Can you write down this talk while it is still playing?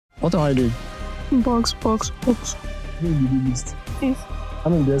What am I doing? Box. Who did you list? Yes. How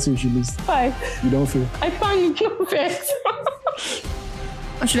many days you should list? 5. You don't feel? I can't confess.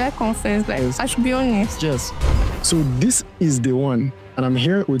 Or should I confess? Like, Yes. I should be honest. Yes. So this is the one, and I'm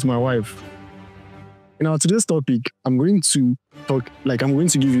here with my wife. Now, today's topic, I'm going to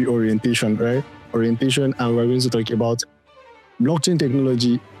give you orientation, right? Orientation, and we're going to talk about blockchain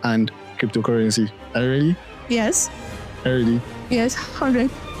technology and cryptocurrency. Are you ready? Yes. Are you ready? Yes.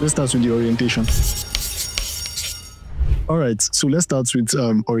 100. Let's start with the orientation. All right, so let's start with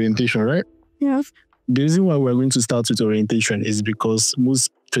orientation, right? Yes. The reason why we're going to start with orientation is because most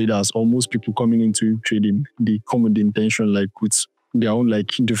traders or most people coming into trading, they come with the intention, like with their own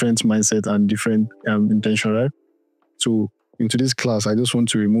like different mindset and different intention, right? So in today's class, I just want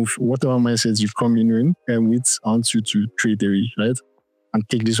to remove whatever mindset you've come in and with, I want you to trade away, right? And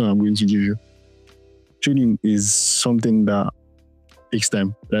take this one I'm going to give you. Trading is something that takes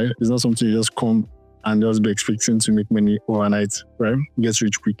time, right? It's not something you just come and just be expecting to make money overnight, right? Get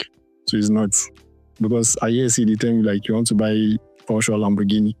rich quick. So it's not. Because I hear see the time like you want to buy Porsche or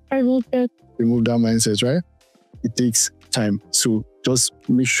Lamborghini. I will get. Remove that mindset, right? It takes time. So just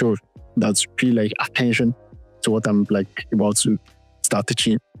make sure that you pay like attention to what I'm like about to start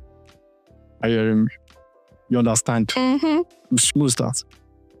teaching. You understand? Mm-hmm. Smooth start.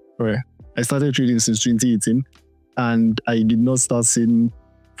 Alright. I started trading since 2018 and I did not start seeing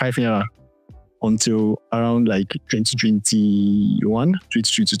 5 naira until around like 2021,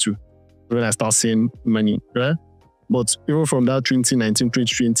 2022. When I start seeing money, right? But even from that 2019,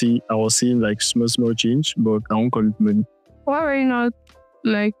 2020, I was seeing like small change, but I won't call it money. Why were you not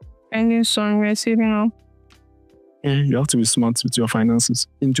like ending somewhere saving up? Yeah, you have to be smart with your finances.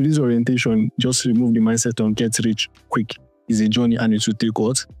 In today's orientation, just remove the mindset on get rich quick. It's a journey and it will take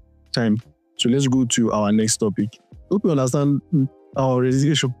what? Time. So let's go to our next topic. Hope you understand our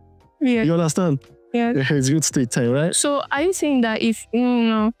resignation. Yeah. You understand? Yeah. It's good to take time, right? So are you saying that if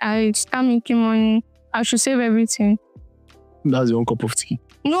I start making money, I should save everything? That's your own cup of tea.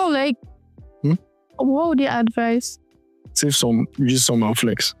 No, like what would you advise? Save some, use some and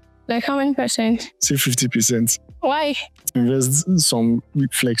flex. Like how many percent? Save 50%. Why? Invest some,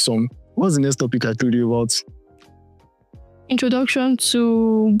 flex some. What's the next topic I told you about? Introduction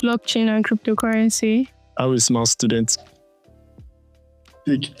to blockchain and cryptocurrency. I'm a smart student.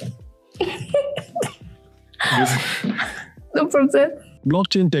 Pick. No problem.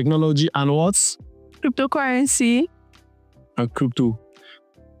 Blockchain technology and what? Cryptocurrency. And crypto.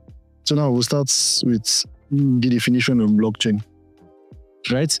 So now we'll start with the definition of blockchain,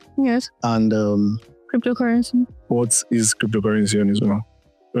 right? Yes. And Cryptocurrency. what is cryptocurrency on its own,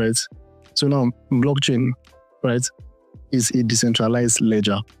 right? So now blockchain, right, is a decentralized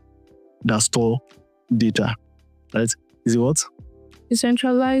ledger that store data, right? Is it what?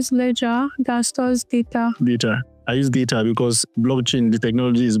 Decentralized ledger that stores data. Data. I use data because blockchain, the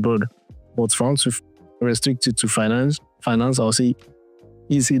technology is broad, but for us to restrict it to finance, I'll say,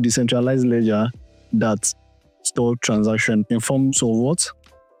 is a decentralized ledger that store transaction in forms of what?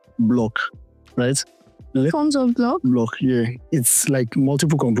 Block, right? Forms of block? Block, yeah. It's like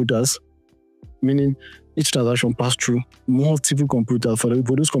multiple computers, meaning each transaction pass through multiple computers for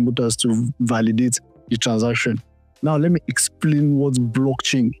those computers to validate the transaction. Now, let me explain what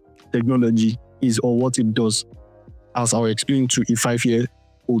blockchain technology is or what it does, as I'll explain to a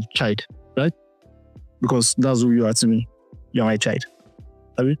 5-year-old child, right? Because that's who you are to me. You're my child.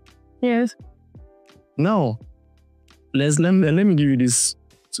 Have you? Yes. Now, let me give you this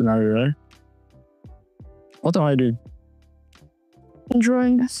scenario, right? What am I doing?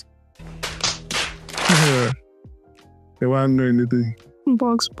 Drawings. They won't know anything.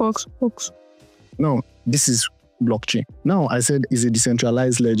 Box. No, this is blockchain. Now, I said it's a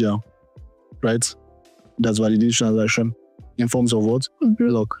decentralized ledger, right? That's validated transaction in forms of what?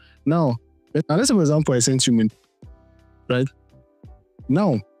 Block. Now, let's say, for example, I sent you money, right?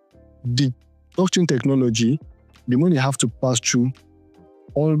 Now, the blockchain technology, the money have to pass through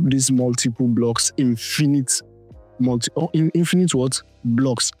all these multiple blocks, infinite what?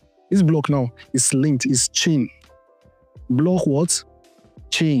 Blocks. This block now is linked, is chain. Block what?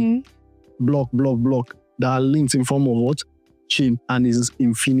 Chain. Block. That are linked in form of what? Chain. And is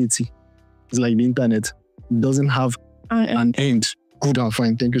infinity. It's like the internet. It doesn't have an end. Good and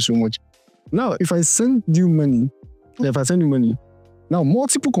fine. Thank you so much. Now, if I send you money, now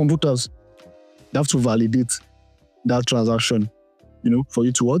multiple computers, they have to validate that transaction, for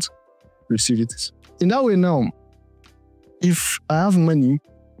you to what? Receive it. In that way now, if I have money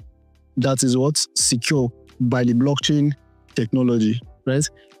that is what? Secure by the blockchain technology, right?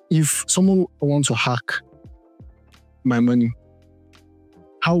 If someone wants to hack my money,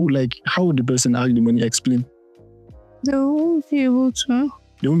 How would the person hack the money? Explain. They won't be able to.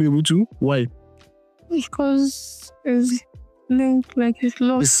 They won't be able to? Why? Because it's linked, like it's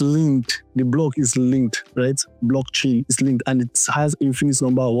locked. It's linked. The block is linked, right? Blockchain is linked and it has infinite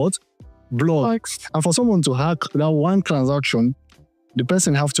number of what? Blocks. And for someone to hack that one transaction, the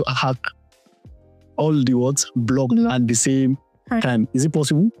person have to hack all the what? Block at the same time. Is it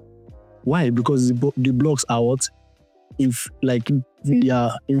possible? Why? Because the blocks are what? If like they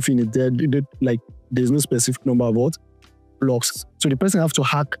are infinite, there's no specific number of what? Blocks. So the person have to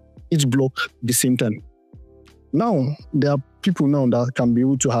hack each block at the same time. Now, there are people now that can be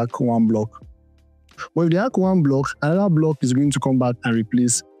able to hack one block. But if they hack one block, another block is going to come back and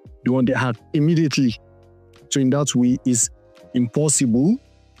replace the one they hacked immediately. So in that way, it's impossible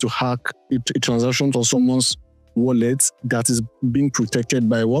to hack a transaction from someone's wallet that is being protected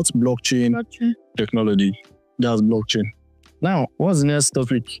by what? Blockchain technology. That's blockchain. Now, what's the next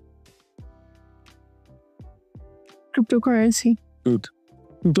topic? Cryptocurrency. Good.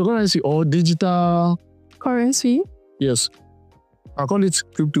 Cryptocurrency or digital currency? Yes. I call it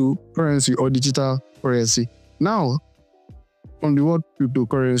cryptocurrency or digital currency. Now, from the word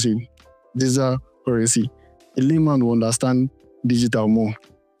cryptocurrency, digital currency, a layman will understand digital more.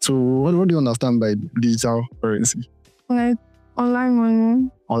 So what do you understand by digital currency? Like online money.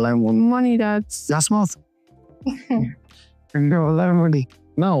 Online money. Money that's... That's smart. Online money.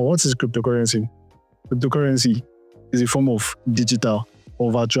 Now, what is cryptocurrency? Cryptocurrency is a form of digital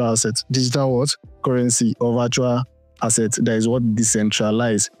or virtual asset. Digital what? Currency or virtual asset that is what?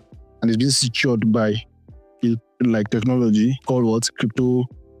 Decentralized. And it's being secured by technology called what?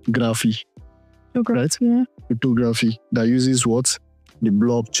 Cryptography. Right? Yeah. Cryptography that uses what? The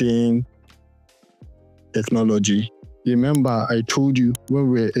blockchain technology. Remember, I told you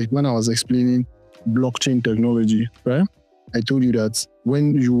when I was explaining blockchain technology, right? I told you that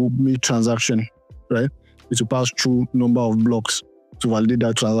when you make transaction, right, it will pass through number of blocks to validate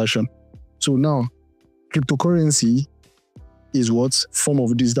that transaction. So now, cryptocurrency is what? Form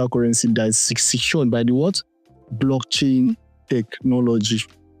of digital currency that is secured by the what? Blockchain technology.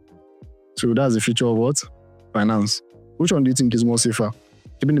 So that's the future of what? Finance. Which one do you think is more safer?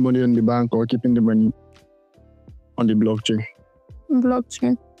 Keeping the money in the bank or keeping the money on the blockchain?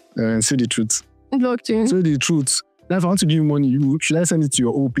 Blockchain. Say the truth. Blockchain. Say the truth. Now, if I want to give you money, should I send it to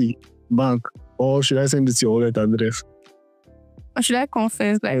your OP bank or should I send it to your wallet address? Or should I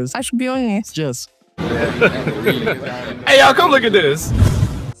confess? I should be honest. Yes. Hey, y'all, come look at this.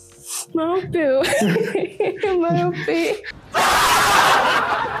 My OP. My OP.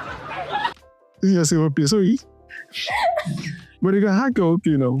 Yes, your OP. Sorry. But you can hack your OP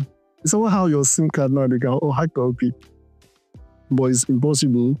now. It's somehow your SIM card now, they can hack your OP. But it's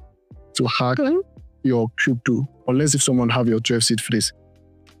impossible to hack your crypto unless if someone have your 12-seed phrase.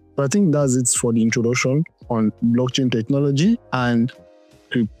 So I think that's it for the introduction on blockchain technology and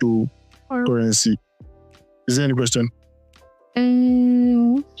cryptocurrency. Is there any question?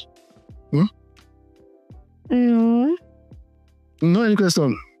 No. No, any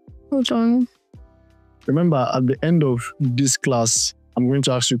question? Hold on. Remember, at the end of this class, I'm going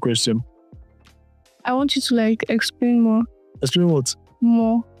to ask you a question. I want you to explain more. Explain what?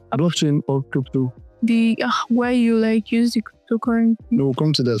 More. Blockchain or crypto? The where you use the cryptocurrency. No, we'll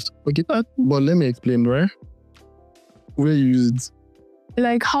come to that. Okay. But let me explain, right? Where you use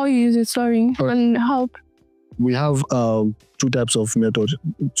it. How you use it, sorry. Right. And help. We have two types of methods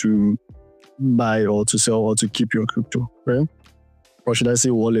to buy or to sell or to keep your crypto, right? Or should I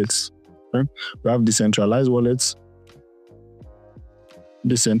say wallets? Right? We have decentralized wallets.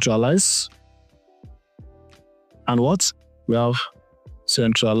 Decentralized. And what? We have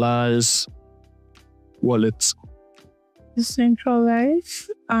centralized wallets.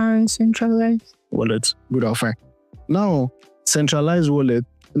 Decentralized and centralized. Wallets. Good or fine. Now, centralized wallet.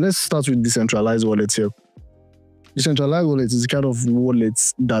 Let's start with decentralized wallets here. Decentralized wallet is the kind of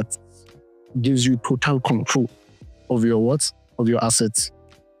wallet that gives you total control of your what? Of your assets.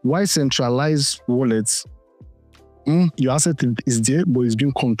 Why centralized wallets? Your asset is there, but it's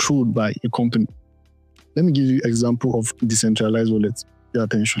being controlled by a company. Let me give you an example of decentralized wallets. Pay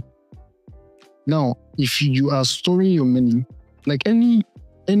attention. Now, if you are storing your money, like any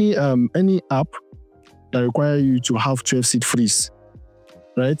app that require you to have 12-seed freeze,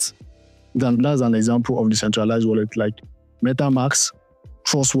 right? Then that's an example of decentralized wallet, like MetaMask,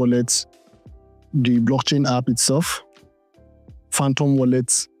 Trust Wallet, the blockchain app itself, Phantom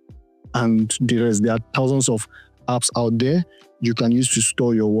Wallets, and the rest. There are thousands of apps out there you can use to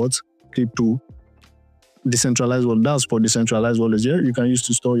store your crypto. Decentralized wallet. That's for decentralized wallets. Yeah, you can use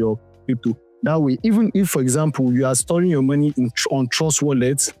to store your crypto. That way, even if, for example, you are storing your money on Trust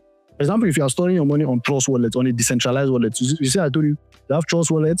Wallet, for example, if you are storing your money on Trust Wallet, on a decentralized wallet, you see, I told you, we have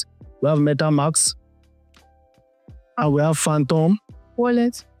Trust Wallet, we have MetaMask, and we have Phantom.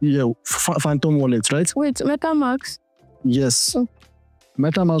 Wallet. Yeah, Phantom Wallet, right? Wait, MetaMask? Yes. Oh.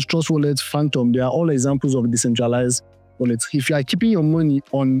 MetaMask, Trust Wallet, Phantom, they are all examples of decentralized wallets. If you are keeping your money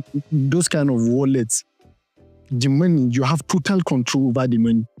on those kind of wallets, the money, you have total control over the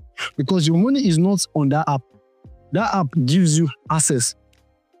money. Because your money is not on that app. That app gives you access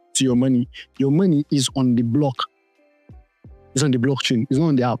to your money. Your money is on the block. It's on the blockchain. It's not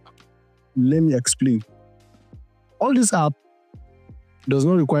on the app. Let me explain. All this app does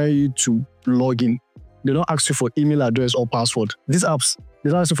not require you to log in. They don't ask you for email address or password. These apps,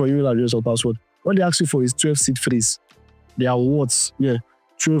 they don't ask you for email address or password. What they ask you for is 12 seed phrase. They are words. Yeah,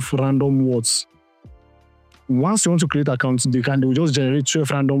 12 random words. Once you want to create accounts, they will just generate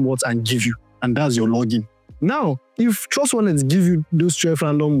 12 random words and give you. And that's your login. Now, if Trust Wallet give you those 12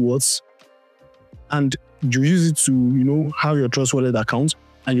 random words and you use it to, have your Trust Wallet account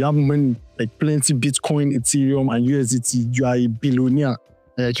and you have money, like plenty Bitcoin, Ethereum, and USDT, you are a billionaire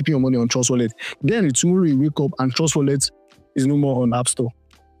keeping your money on Trust Wallet. Then tomorrow you wake up and Trust Wallet is no more on App Store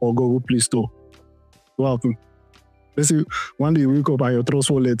or Google Play Store. What happened? Let's say one day you wake up and your Trust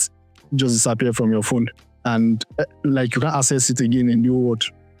Wallet just disappear from your phone. And you can't access it again in your world.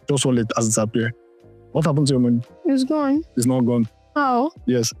 Trust Wallet has disappeared. What happened to your money? It's gone. It's not gone. How?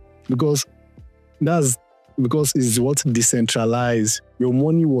 Yes, because it's what decentralized. Your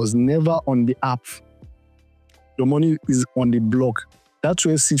money was never on the app. Your money is on the block. That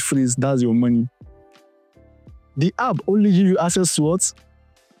 12 seed phrase, that's your money. The app only give you access to what?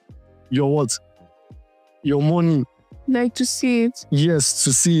 Your what? Your money. Like to see it? Yes,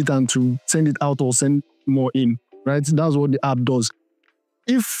 to see it and to send it out or send more in, right? That's what the app does.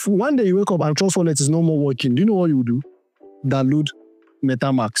 If one day you wake up and Trust Wallet is no more working, do you know what you will do? Download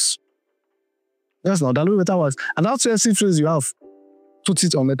MetaMask. Yes, now download MetaMask. And that's where phrase you have. Put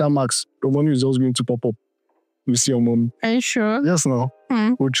it on MetaMask. Your money is just going to pop up. You see your money. Are you sure? Yes, now.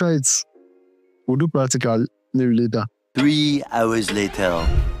 We'll try it. We'll do practical maybe later. 3 hours later.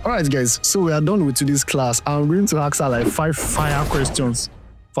 All right, guys. So we are done with today's class. I'm going to ask her 5 fire questions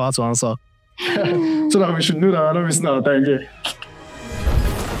for her to answer. So that we should know that we're not missing our time here.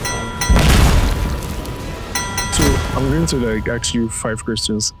 So I'm going to ask you 5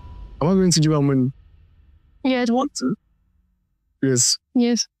 questions. Am I going to give her money? Yes, what? Yes.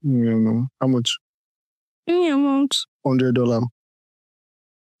 Yes. No. How much? Any amount. $100. All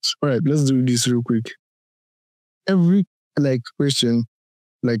right, let's do this real quick. Every question,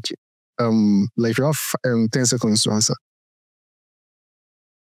 if you have 10 seconds to answer.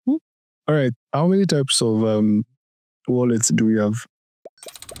 All right, how many types of wallets do we have?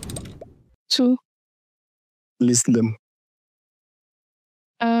 2. List them.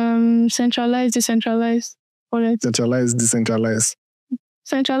 Centralized, decentralized wallet. Centralized, decentralized.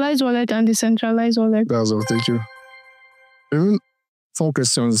 Centralized wallet and decentralized wallet. That's all. Thank you. Even 4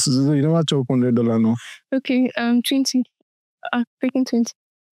 questions. You never talk $100 now. Okay. 20. Taking 20.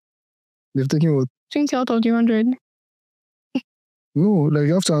 They've taken what? 20 out of the 100. No,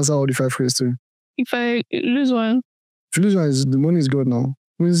 you have to answer all the 5 questions. If I lose one. If you lose one, the money is gone now.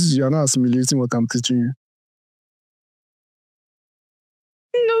 It means you are not assimilating what I'm teaching you.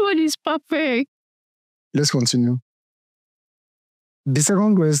 Nobody's perfect. Let's continue. The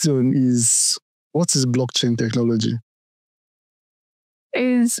second question is, what is blockchain technology?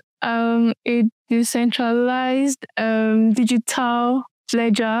 Is a decentralized digital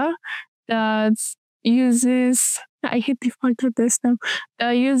ledger that uses, I hate the fact of this now,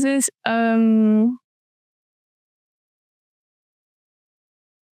 that uses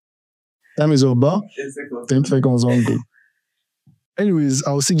Time is over. 10 seconds on go. Anyways,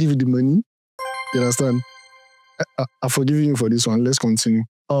 I'll still give you the money. You understand? I've forgiven you for this one. Let's continue.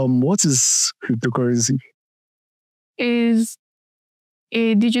 What is cryptocurrency? Is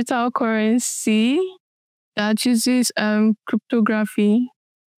a digital currency that uses cryptography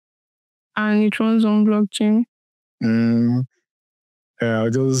and it runs on blockchain. I'll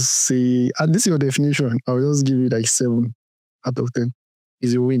just say, and this is your definition. I'll just give you 7 out of 10.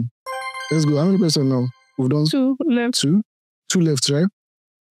 Is a win. Let's go. How many questions now? We've done 2 left. 2? 2 left, right?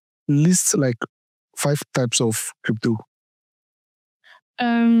 List 5 types of crypto.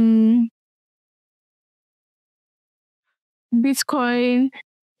 Bitcoin,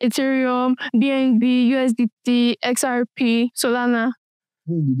 Ethereum, BNB, USDT, XRP, Solana.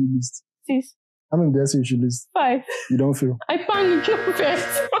 How many did you list? 6. How many did I say you should list? 5. You don't fail. I panicked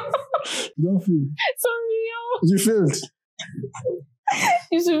first. You don't fail. Sorry, yo. You failed.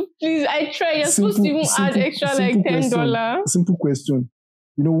 Please, I try. You're supposed to even add extra like $10. Simple question.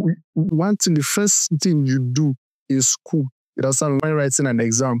 You know, one thing, the first thing you do in school, you understand, when writing an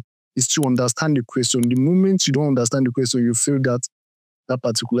exam, is to understand the question. The moment you don't understand the question, you fail that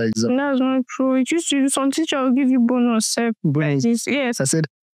particular exam. That's not true. It used to, some teacher will give you bonus. Bonus. Yes. I said,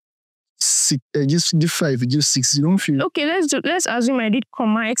 just give 5, give 6. You don't feel. Okay, let's assume I did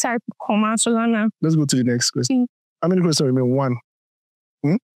comma, X I put comma, so now. Let's go to the next question. How many questions remain? 1.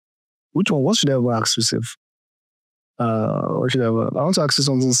 Which one? What should I ever ask yourself? What should I ever? I want to ask you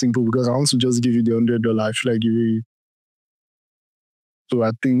something simple because I want to just give you the $100. Should I give you? So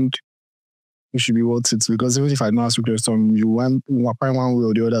I think it should be worth it because even if I don't ask you a question, you want find one way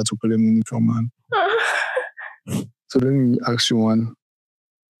or the other to collect money from man. So let me ask you one.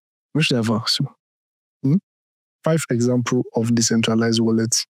 What should I ever ask you? 5 examples of decentralized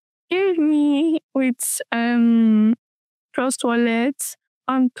wallets. Give me with Trust Wallet,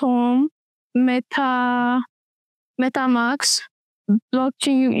 Phantom, MetaMask,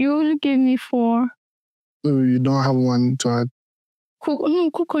 blockchain. You only gave me 4. So you don't have one to add?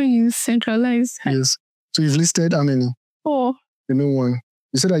 KuCoin is centralized. Yes. So you've listed how many? 4. You know 1.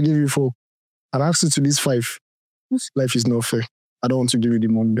 You said I gave you 4. I asked you to list 5. Life is not fair. I don't want to give you the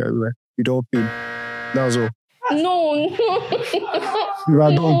money that way. You don't pay. That's all. No. You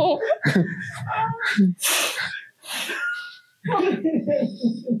are done.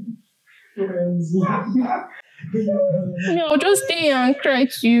 I'll just stay and cry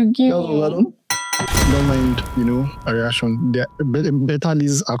to you. Give me. Don't mind, a reaction. Better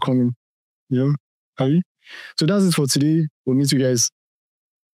leads are coming. Have you? So that's it for today. We'll meet you guys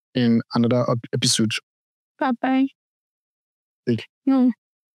in another episode. Bye-bye. Take. No.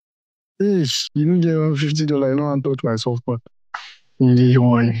 Hey, you don't get $50. I know I talk to myself, but you need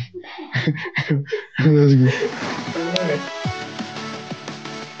one. Let's go.